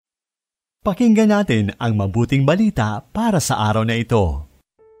Pakinggan natin ang mabuting balita para sa araw na ito.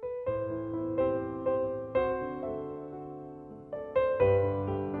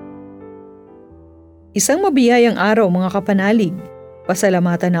 Isang mabiyayang araw mga kapanalig.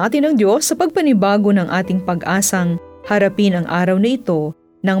 Pasalamatan natin ang Diyos sa pagpanibago ng ating pag-asang harapin ang araw na ito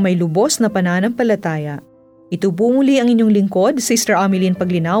ng may lubos na pananampalataya. Ito po muli ang inyong lingkod, Sister Ameline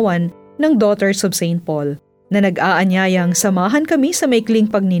Paglinawan ng Daughters of St. Paul, na nag-aanyayang samahan kami sa maikling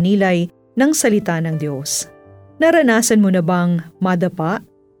pagninilay ng salita ng Diyos. Naranasan mo na bang madapa?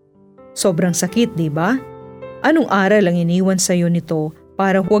 Sobrang sakit, di ba? Anong aral ang iniwan sa iyo nito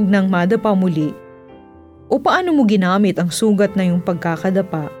para huwag nang madapa muli? O paano mo ginamit ang sugat na yung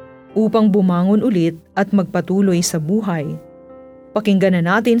pagkakadapa upang bumangon ulit at magpatuloy sa buhay? Pakinggan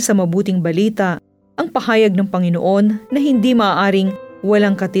na natin sa mabuting balita ang pahayag ng Panginoon na hindi maaaring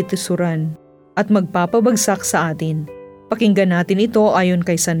walang katitisuran at magpapabagsak sa atin. Pakinggan natin ito ayon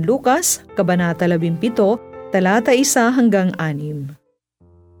kay San Lucas, Kabanata 17, talata 1 hanggang 6.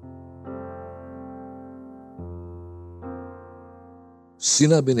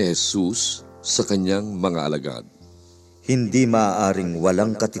 Sinabi ni Jesus sa kanyang mga alagad, Hindi maaaring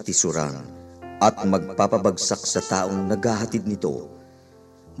walang katitisuran at magpapabagsak sa taong naghahatid nito.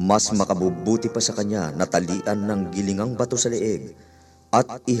 Mas makabubuti pa sa kanya na talian ng gilingang bato sa leeg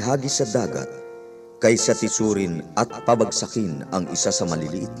at ihagis sa dagat kaysa tisurin at pabagsakin ang isa sa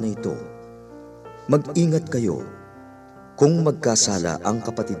maliliit na ito. Mag-ingat kayo. Kung magkasala ang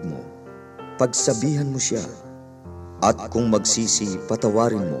kapatid mo, pagsabihan mo siya. At kung magsisi,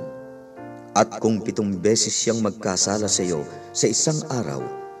 patawarin mo. At kung 7 beses siyang magkasala sa iyo sa isang araw,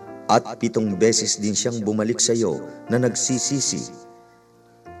 at 7 beses din siyang bumalik sa iyo na nagsisisi,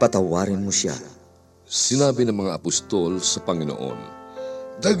 patawarin mo siya. Sinabi ng mga apostol sa Panginoon,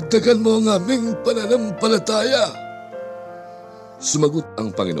 Dagdagan mo ang aming pananampalataya. Sumagot ang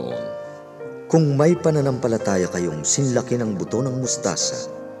Panginoon, Kung may pananampalataya kayong sinlaki ng buto ng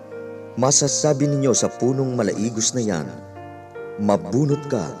mustasa, masasabi ninyo sa punong malaigos na yan, mabunot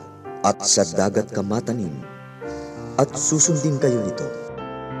ka at sa dagat ka matanim, at susundin kayo nito.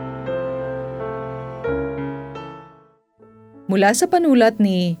 Mula sa panulat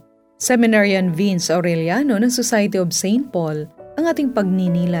ni Seminarian Vince Aureliano ng Society of St. Paul, ang ating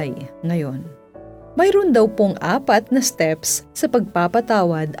pagninilay ngayon. Mayroon daw pong 4 na steps sa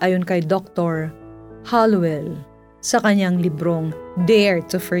pagpapatawad ayon kay Dr. Hallowell sa kanyang librong Dare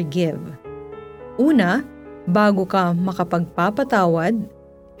to Forgive. Una, bago ka makapagpapatawad,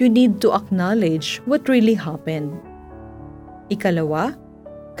 you need to acknowledge what really happened. Ikalawa,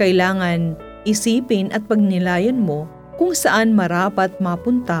 kailangan isipin at pagnilayan mo kung saan marapat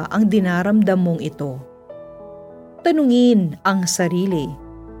mapunta ang dinaramdam mong ito. Tanungin ang sarili,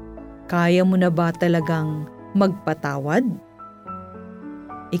 kaya mo na ba talagang magpatawad?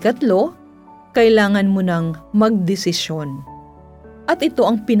 Ikatlo, kailangan mo nang magdesisyon. At ito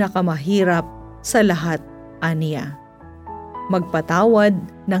ang pinakamahirap sa lahat, aniya. Magpatawad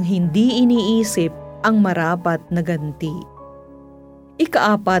nang hindi iniisip ang marapat na ganti.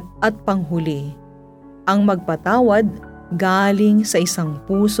 Ika-4 at panghuli, ang magpatawad galing sa isang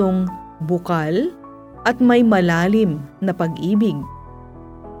pusong bukal at may malalim na pag-ibig.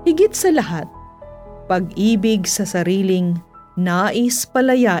 Higit sa lahat, pag-ibig sa sariling nais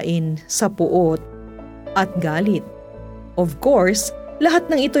palayain sa puot at galit. Of course, lahat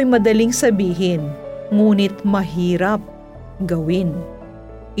ng ito'y madaling sabihin, ngunit mahirap gawin.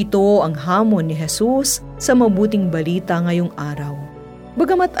 Ito ang hamon ni Jesus sa mabuting balita ngayong araw.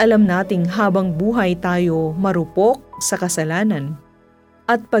 Bagamat alam nating habang buhay tayo marupok sa kasalanan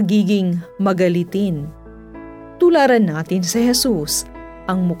at pagiging magalitin, tularan natin si Jesus,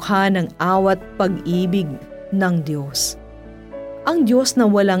 ang mukha ng awat pag-ibig ng Diyos. Ang Diyos na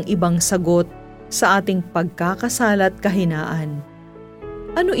walang ibang sagot sa ating pagkakasala at kahinaan.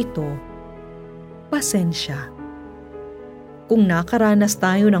 Ano ito? Pasensya. Kung nakaranas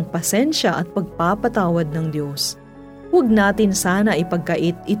tayo ng pasensya at pagpapatawad ng Diyos, huwag natin sana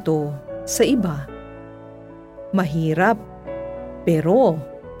ipagkait ito sa iba. Mahirap, pero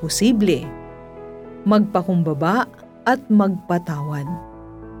posible. Magpakumbaba at magpatawad.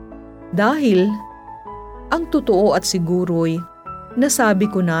 Dahil ang totoo at siguro'y nasabi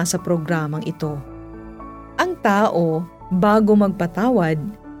ko na sa programang ito. Ang tao, bago magpatawad,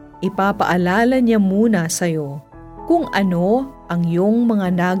 ipapaalala niya muna sa iyo kung ano ang iyong mga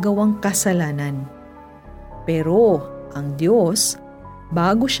nagawang kasalanan. Pero ang Diyos,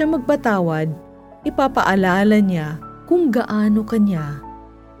 bago siya magpatawad, ipapaalala niya kung gaano kanya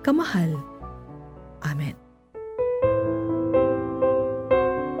kamahal. Amen.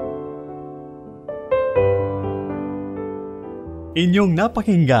 Inyong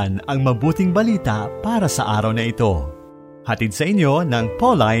napakinggan ang mabuting balita para sa araw na ito. Hatid sa inyo ng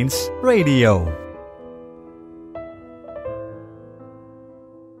Paulines Radio.